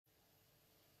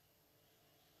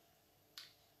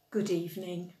Good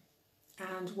evening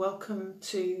and welcome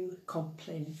to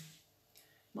Compline.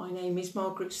 My name is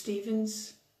Margaret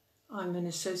Stevens. I'm an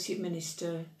Associate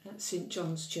Minister at St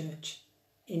John's Church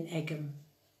in Egham.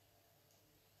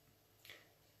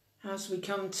 As we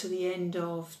come to the end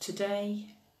of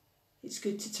today, it's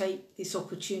good to take this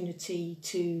opportunity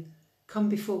to come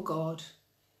before God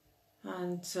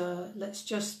and let's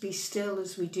just be still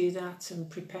as we do that and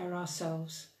prepare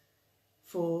ourselves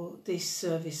for this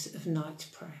service of night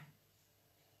prayer.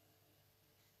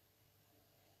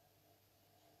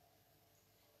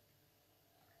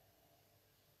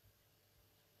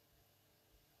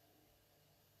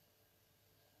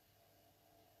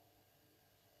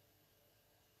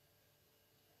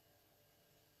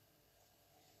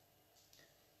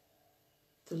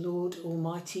 The Lord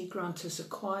Almighty grant us a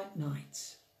quiet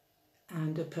night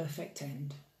and a perfect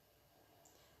end.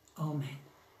 Amen.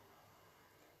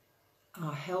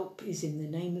 Our help is in the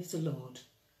name of the Lord,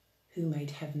 who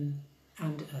made heaven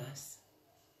and earth.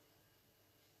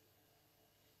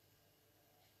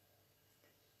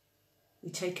 We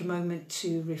take a moment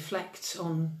to reflect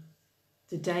on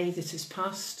the day that has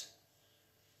passed.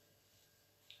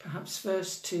 Perhaps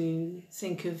first to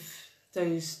think of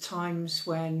those times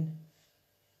when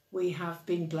we have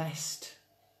been blessed,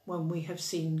 when we have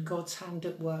seen God's hand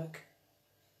at work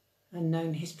and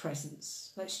known his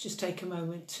presence. Let's just take a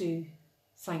moment to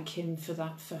thank him for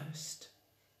that first.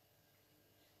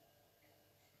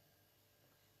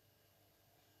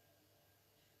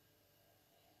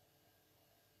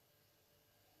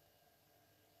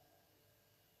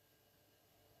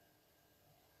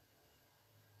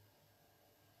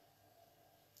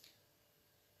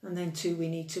 And then too, we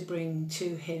need to bring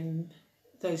to him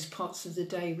those parts of the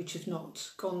day which have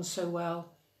not gone so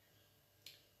well.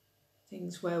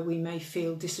 Things where we may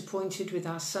feel disappointed with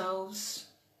ourselves,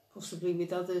 possibly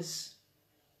with others.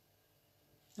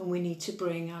 And we need to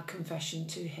bring our confession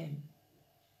to him.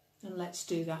 And let's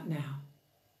do that now.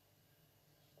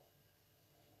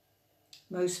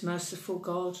 Most merciful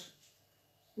God,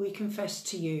 we confess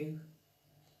to you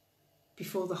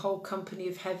before the whole company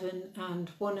of heaven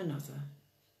and one another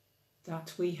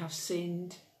that we have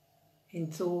sinned in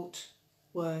thought,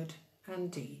 word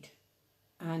and deed,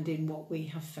 and in what we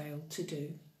have failed to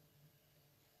do.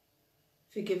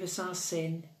 Forgive us our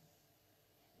sin,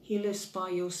 heal us by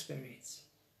your Spirit,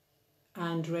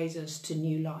 and raise us to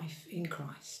new life in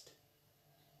Christ.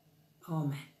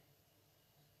 Amen.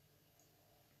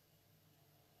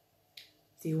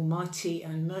 The Almighty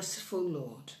and merciful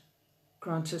Lord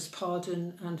grant us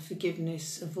pardon and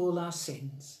forgiveness of all our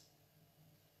sins,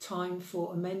 time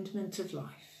for amendment of life,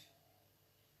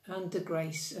 and the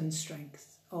grace and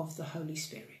strength of the Holy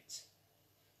Spirit.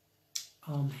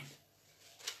 Amen.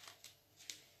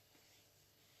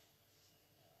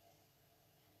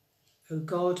 O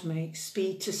God, make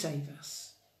speed to save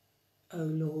us. O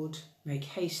Lord, make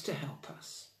haste to help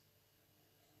us.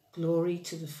 Glory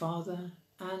to the Father,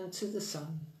 and to the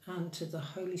Son, and to the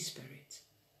Holy Spirit,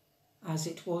 as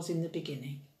it was in the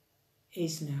beginning,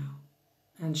 is now,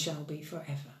 and shall be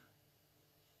forever.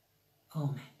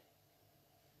 Amen.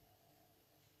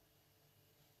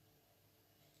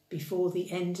 Before the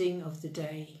ending of the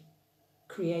day,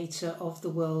 Creator of the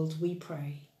world, we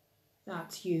pray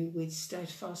that you with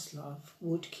steadfast love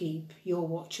would keep your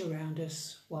watch around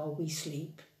us while we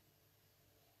sleep.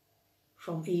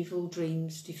 From evil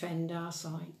dreams defend our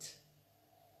sight,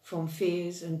 from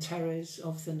fears and terrors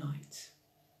of the night.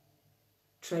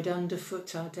 Tread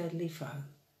underfoot our deadly foe,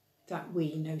 that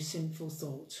we no sinful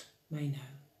thought may know.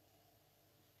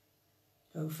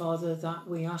 O Father, that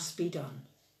we ask be done,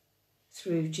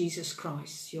 through Jesus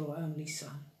Christ, your only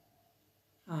Son,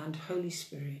 and Holy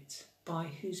Spirit, by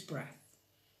whose breath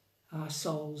our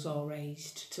souls are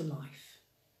raised to life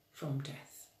from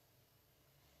death.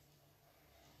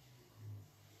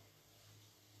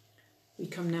 We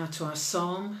come now to our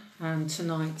psalm, and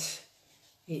tonight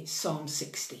it's Psalm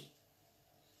 60.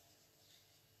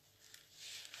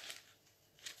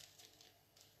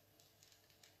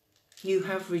 You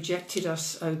have rejected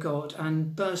us, O God,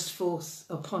 and burst forth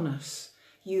upon us.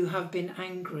 You have been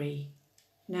angry,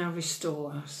 now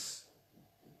restore us.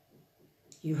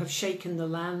 You have shaken the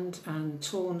land and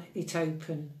torn it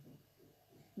open.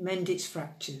 Mend its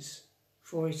fractures,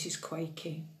 for it is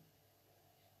quaking.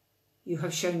 You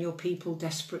have shown your people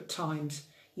desperate times.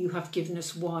 You have given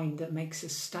us wine that makes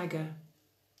us stagger.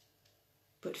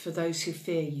 But for those who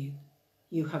fear you,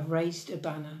 you have raised a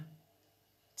banner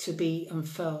to be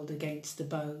unfurled against the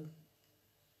bow.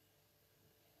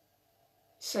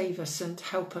 Save us and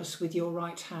help us with your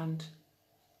right hand,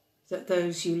 that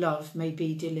those you love may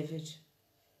be delivered.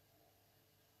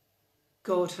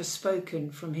 God has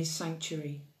spoken from his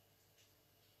sanctuary.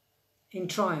 In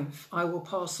triumph I will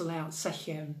parcel out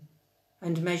Shechem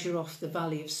and measure off the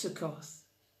valley of Succoth.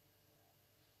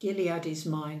 Gilead is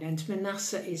mine and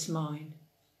Manasseh is mine.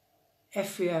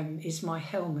 Ephraim is my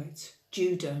helmet,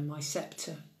 Judah my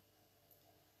sceptre.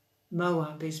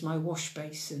 Moab is my wash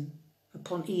basin.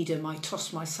 Upon Edom I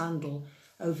toss my sandal.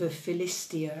 Over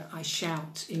Philistia I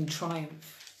shout in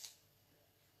triumph.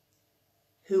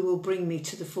 Who will bring me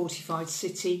to the fortified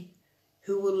city?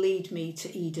 Who will lead me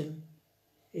to Edom?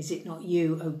 Is it not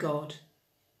you, O God?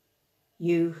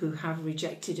 You who have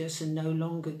rejected us and no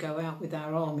longer go out with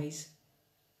our armies.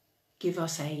 Give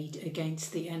us aid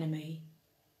against the enemy,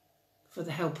 for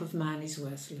the help of man is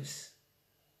worthless.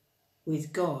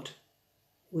 With God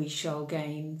we shall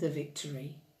gain the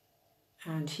victory,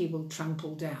 and he will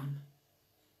trample down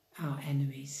our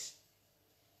enemies.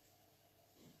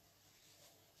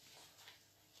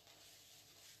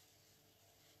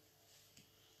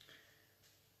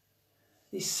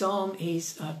 This psalm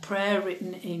is a prayer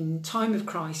written in time of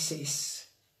crisis,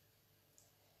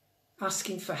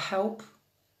 asking for help,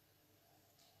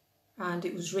 and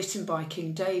it was written by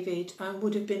King David and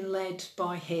would have been led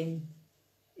by him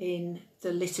in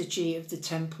the liturgy of the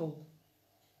temple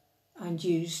and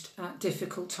used at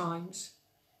difficult times.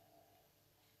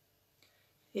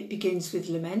 It begins with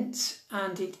lament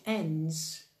and it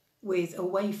ends with a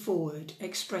way forward,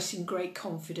 expressing great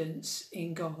confidence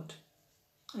in God.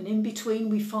 And in between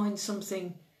we find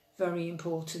something very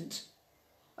important,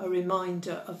 a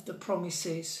reminder of the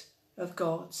promises of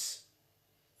God's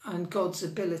and God's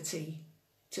ability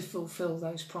to fulfill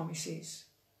those promises.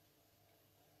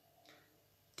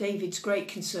 David's great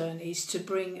concern is to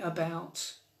bring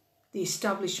about the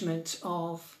establishment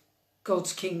of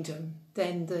God's kingdom,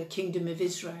 then the kingdom of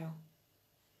Israel.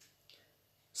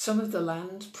 Some of the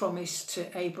land promised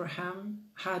to Abraham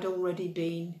had already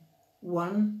been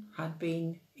won, had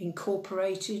been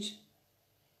incorporated,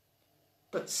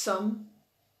 but some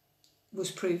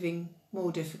was proving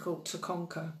more difficult to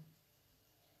conquer.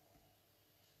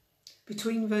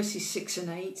 Between verses 6 and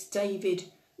 8, David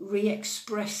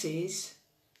re-expresses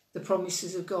the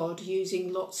promises of God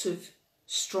using lots of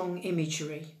strong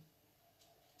imagery.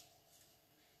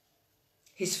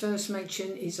 His first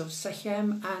mention is of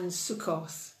Shechem and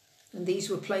Succoth, and these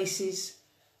were places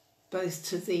both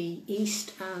to the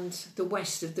east and the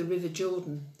west of the River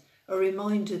Jordan, a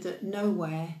reminder that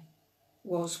nowhere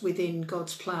was within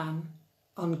God's plan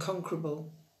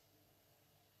unconquerable.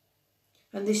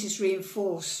 And this is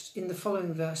reinforced in the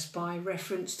following verse by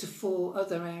reference to 4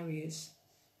 other areas: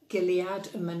 Gilead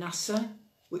and Manasseh,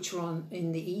 which were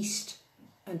in the east,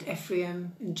 and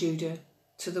Ephraim and Judah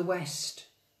to the west.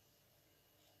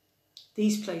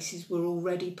 These places were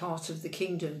already part of the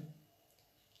kingdom,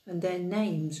 and their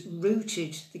names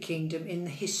rooted the kingdom in the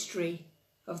history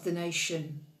of the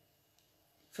nation,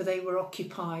 for they were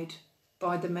occupied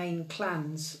by the main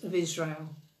clans of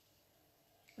Israel,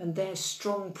 and their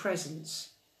strong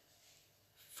presence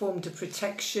formed a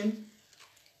protection,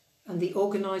 and the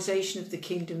organisation of the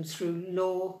kingdom through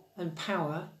law and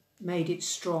power made it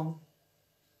strong.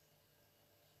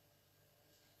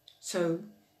 So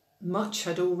much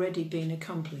had already been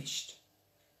accomplished,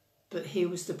 but here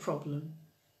was the problem,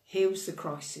 here was the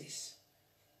crisis.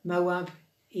 Moab,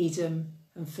 Edom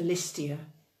and Philistia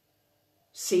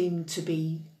seemed to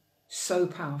be so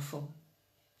powerful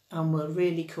and were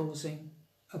really causing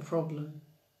a problem.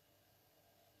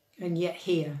 And yet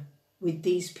here, with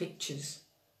these pictures,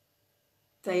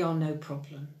 they are no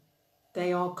problem.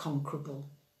 They are conquerable.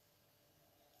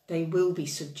 They will be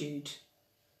subdued.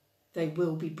 They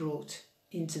will be brought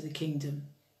into the kingdom.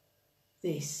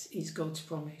 This is God's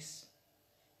promise.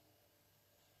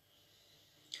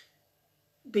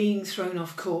 Being thrown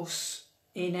off course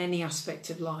in any aspect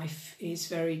of life is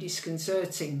very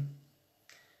disconcerting,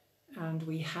 and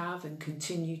we have and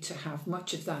continue to have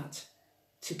much of that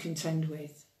to contend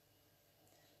with.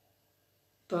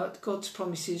 But God's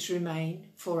promises remain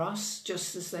for us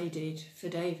just as they did for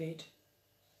David.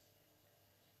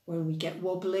 When we get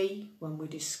wobbly, when we're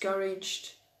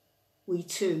discouraged, we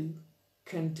too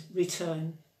can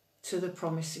return to the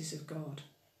promises of God.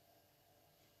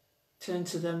 Turn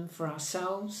to them for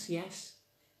ourselves, yes,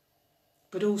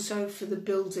 but also for the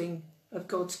building of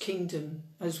God's kingdom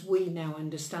as we now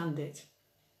understand it.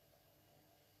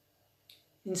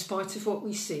 In spite of what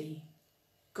we see,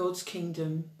 God's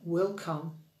kingdom will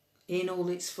come in all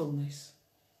its fullness.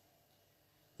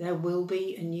 There will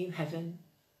be a new heaven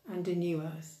and a new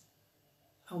earth,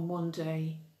 and one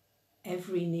day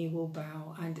every knee will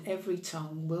bow and every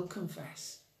tongue will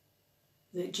confess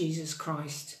that Jesus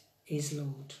Christ is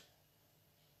Lord.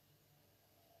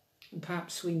 And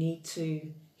perhaps we need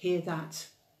to hear that,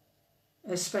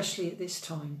 especially at this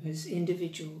time as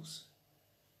individuals,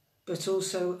 but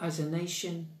also as a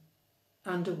nation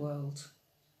and a world.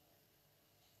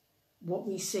 What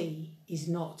we see is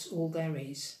not all there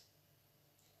is.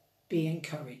 Be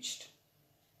encouraged.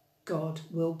 God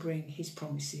will bring his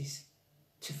promises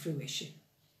to fruition.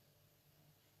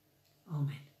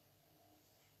 Amen.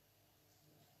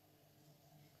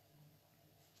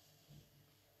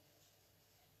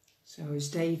 So as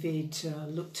David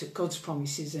looked at God's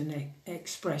promises and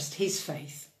expressed his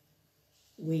faith,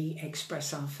 we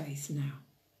express our faith now.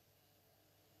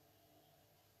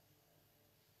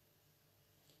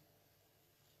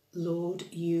 Lord,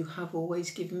 you have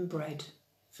always given bread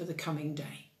for the coming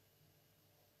day.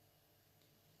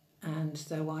 And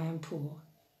though I am poor,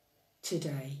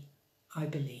 today I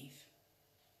believe.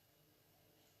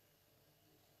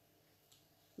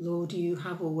 Lord, you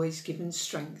have always given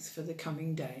strength for the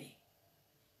coming day.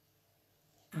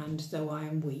 And though I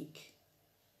am weak,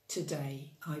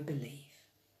 today I believe.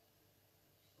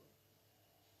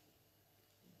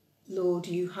 Lord,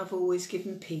 you have always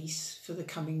given peace for the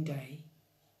coming day.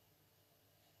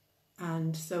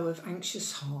 And though of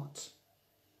anxious heart,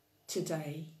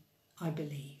 today I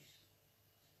believe.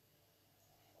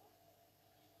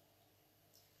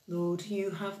 Lord,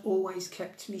 you have always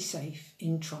kept me safe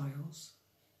in trials,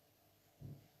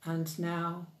 and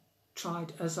now,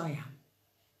 tried as I am,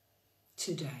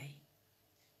 today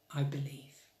I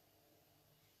believe.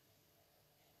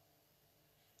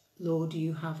 Lord,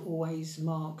 you have always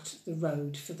marked the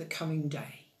road for the coming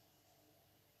day,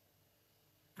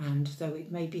 and though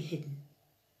it may be hidden,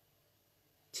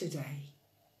 today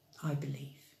I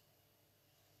believe.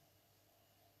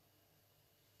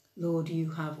 Lord,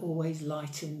 you have always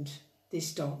lightened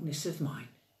this darkness of mine,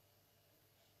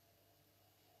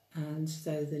 and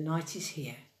though the night is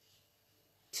here,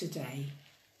 today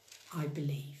I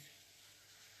believe.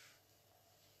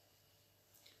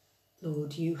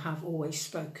 Lord, you have always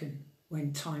spoken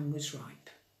when time was ripe,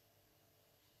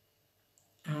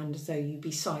 and though you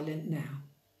be silent now,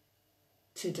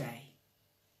 today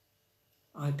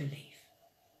I believe.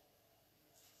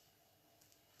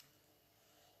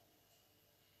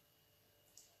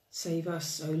 Save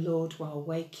us, O Lord, while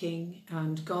waking,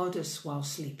 and guard us while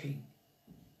sleeping,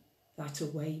 that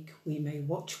awake we may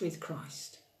watch with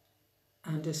Christ,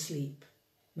 and asleep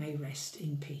may rest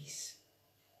in peace.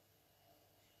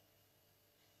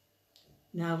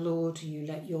 Now, Lord, you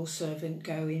let your servant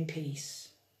go in peace.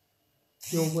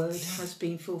 Your word has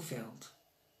been fulfilled.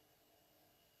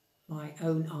 My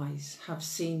own eyes have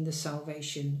seen the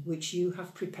salvation which you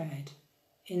have prepared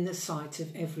in the sight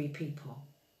of every people,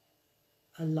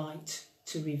 a light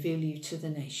to reveal you to the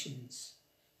nations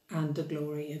and the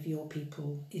glory of your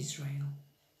people Israel.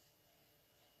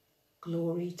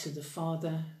 Glory to the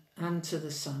Father and to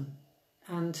the Son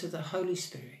and to the Holy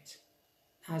Spirit,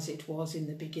 as it was in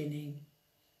the beginning,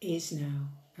 is now,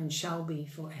 and shall be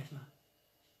forever.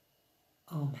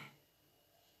 Amen.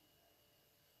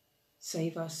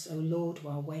 Save us, O Lord,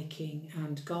 while waking,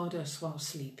 and guard us while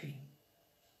sleeping,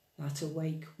 that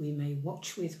awake we may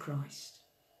watch with Christ,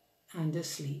 and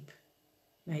asleep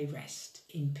may rest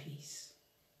in peace.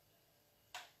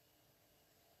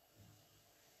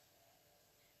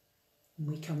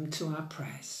 We come to our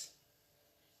prayers.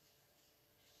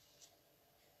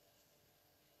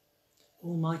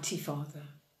 Almighty Father,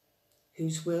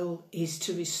 whose will is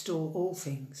to restore all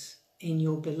things in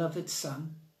your beloved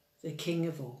Son, the King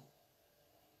of all,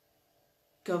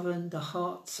 govern the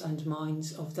hearts and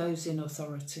minds of those in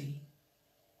authority,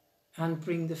 and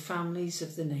bring the families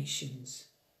of the nations,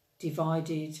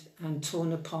 divided and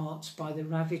torn apart by the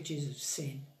ravages of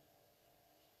sin,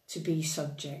 to be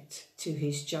subject to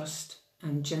his just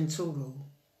and gentle rule,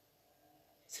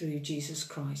 through Jesus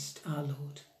Christ our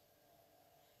Lord.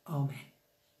 Amen.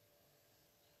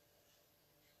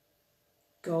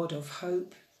 God of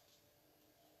hope,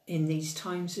 in these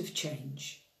times of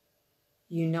change,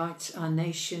 unite our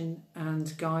nation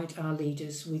and guide our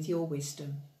leaders with your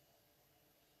wisdom.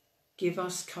 Give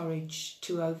us courage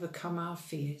to overcome our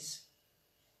fears,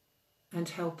 and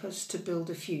help us to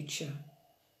build a future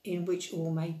in which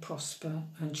all may prosper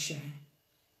and share.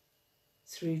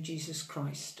 Through Jesus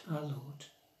Christ our Lord.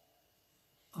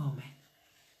 Amen.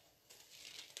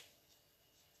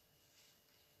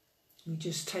 We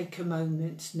just take a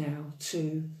moment now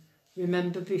to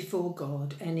remember before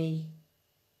God any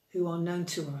who are known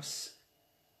to us,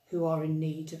 who are in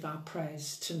need of our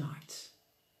prayers tonight.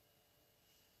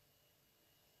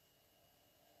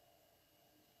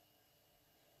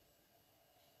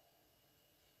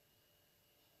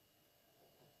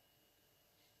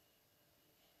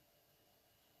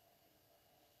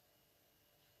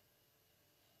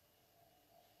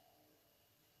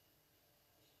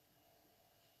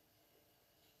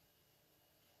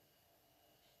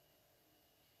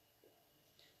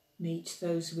 Meet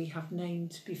those we have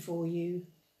named before you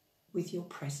with your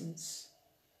presence,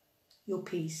 your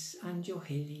peace and your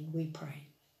healing, we pray.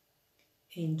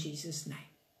 In Jesus' name.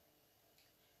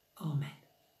 Amen.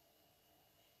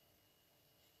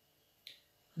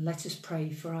 And let us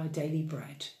pray for our daily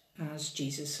bread as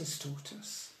Jesus has taught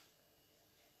us.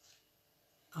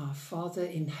 Our Father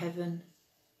in heaven,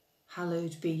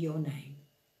 hallowed be your name.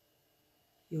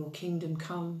 Your kingdom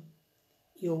come,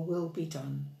 your will be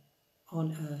done,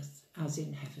 on earth as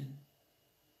in heaven.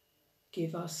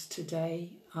 Give us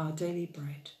today our daily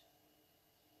bread.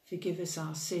 Forgive us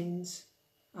our sins,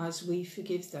 as we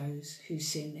forgive those who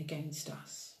sin against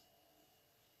us.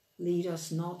 Lead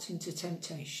us not into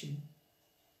temptation,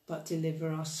 but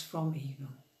deliver us from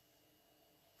evil.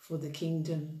 For the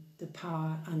kingdom, the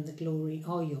power and the glory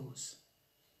are yours,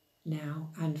 now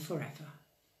and forever.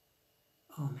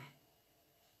 Amen.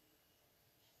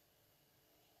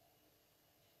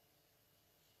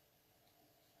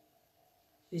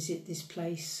 Visit this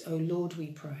place, O Lord, we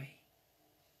pray,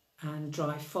 and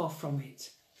drive far from it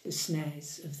the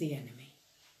snares of the enemy.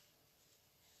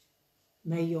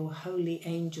 May your holy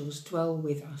angels dwell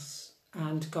with us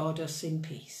and guard us in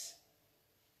peace.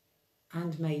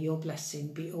 And may your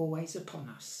blessing be always upon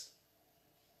us.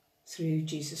 Through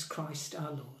Jesus Christ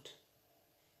our Lord.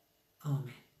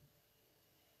 Amen.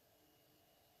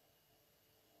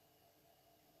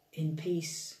 In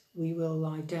peace we will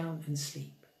lie down and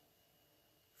sleep.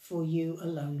 For you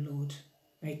alone, Lord,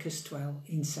 make us dwell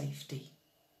in safety.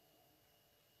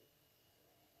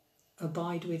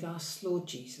 Abide with us, Lord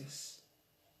Jesus,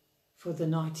 for the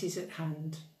night is at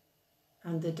hand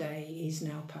and the day is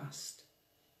now past.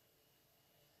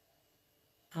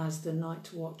 As the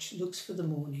night watch looks for the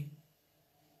morning,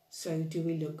 so do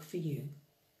we look for you,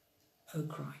 O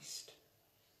Christ.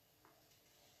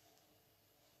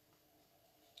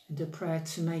 And a prayer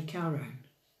to make our own.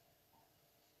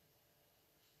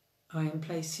 I am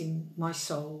placing my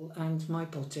soul and my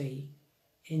body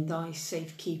in thy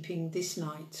safekeeping this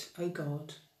night, O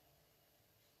God.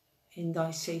 In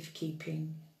thy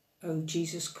safekeeping, O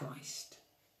Jesus Christ.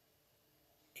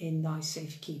 In thy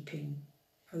safekeeping,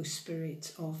 O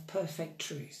Spirit of perfect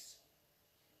truth.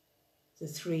 The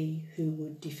three who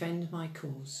would defend my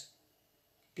cause,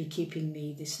 be keeping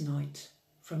me this night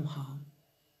from harm.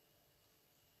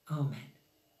 Amen.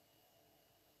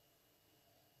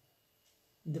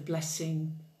 The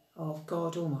blessing of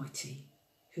God Almighty,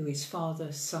 who is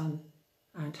Father, Son,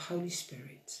 and Holy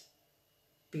Spirit,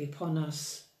 be upon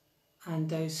us and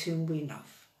those whom we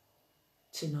love,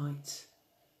 tonight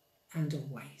and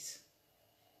always.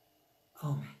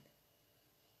 Amen.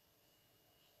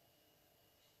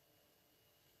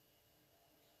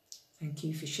 Thank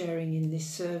you for sharing in this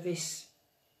service.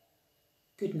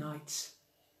 Good night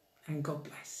and God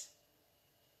bless.